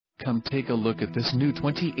Come take a look at this new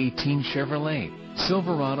 2018 Chevrolet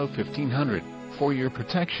Silverado 1500. For your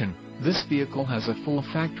protection, this vehicle has a full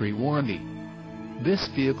factory warranty. This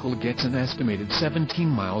vehicle gets an estimated 17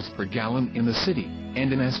 miles per gallon in the city,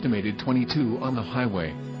 and an estimated 22 on the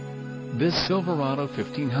highway. This Silverado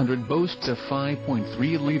 1500 boasts a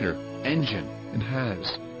 5.3-liter engine, and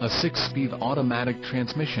has a 6-speed automatic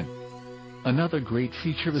transmission. Another great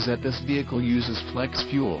feature is that this vehicle uses flex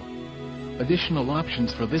fuel. Additional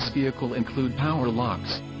options for this vehicle include power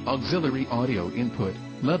locks, auxiliary audio input,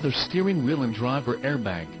 leather steering wheel and driver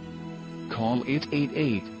airbag. Call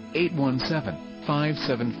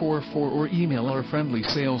 888-817-5744 or email our friendly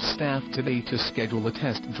sales staff today to schedule a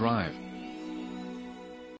test drive.